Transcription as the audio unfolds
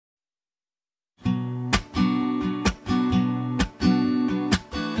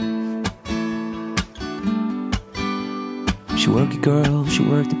She work it, girl, she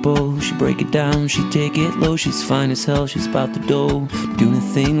work the bowl. She break it down, she take it low. She's fine as hell, she's about the dough, doing the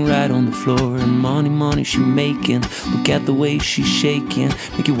thing right on the floor. And money she making. Look at the way she's shaking,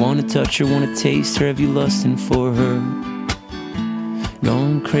 make you wanna touch her, wanna taste her. Have you lusting for her?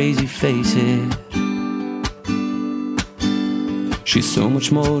 Going crazy, face it. She's so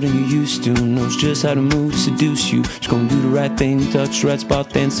much more than you used to. Knows just how to move, seduce you. She's gonna do the right thing, touch the right spot,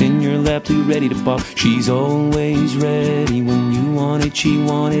 dance in your lap till you're ready to pop. She's always ready when you want it. She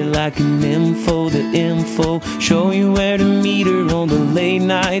want it like an info, the info. Show you where to meet her on the late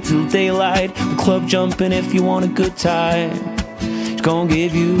night till daylight. The club jumping if you want a good time. She's gonna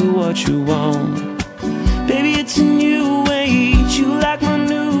give you what you want. Baby, it's a new age. You like my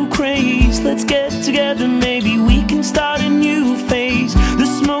new craze. Let's get together, maybe we can start a new phase. The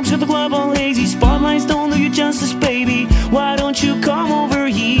smokes at the club all hazy, spotlights don't do you justice, baby. Why don't you come over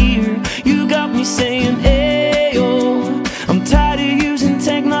here? You got me saying, ayo, I'm tired of using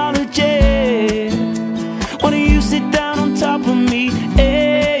technology. Why don't you sit down on top of me?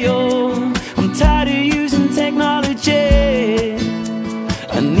 Ayo, I'm tired of using technology.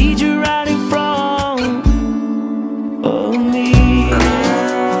 I need you right in front of me.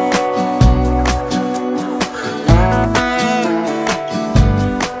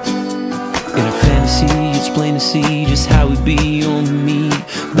 It's plain to see just how we be on me.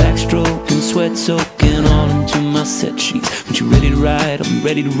 Backstroking, sweat soaking all into my set sheets. When you're ready to ride, I'll be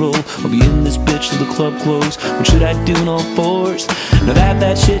ready to roll. I'll be in this bitch till the club close. What should I do in all fours? Now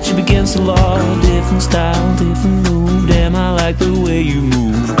that shit should be against the law. Different style, different move. Damn, I like the way you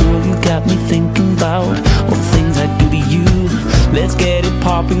move. Girl, you got me thinking about all the things I do to you. Let's get it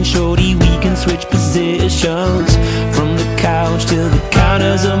popping, shorty. We can switch positions from the couch to the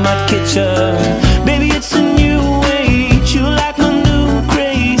counters of my kitchen. Baby, it's a new age. You like my new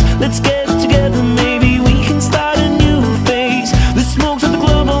craze. Let's get together, maybe we can start a new phase. The smokes at the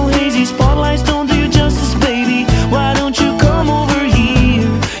club all hazy, spotlights don't do you justice, baby. Why don't you come over here?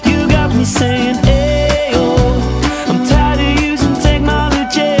 You got me saying, ayo, I'm tired of using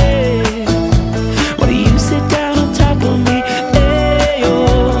technology. Why do you sit down on top of me? Ayo,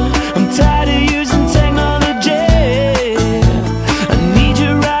 I'm tired of using technology. I need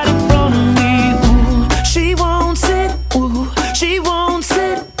you right in front of me. Ooh, she won't sit, ooh, she won't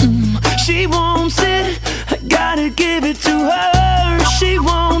sit, she won't sit. I gotta give it to her. She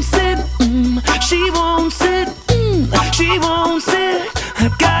won't sit, she won't sit, she won't sit. I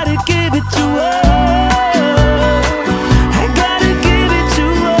gotta give it to her.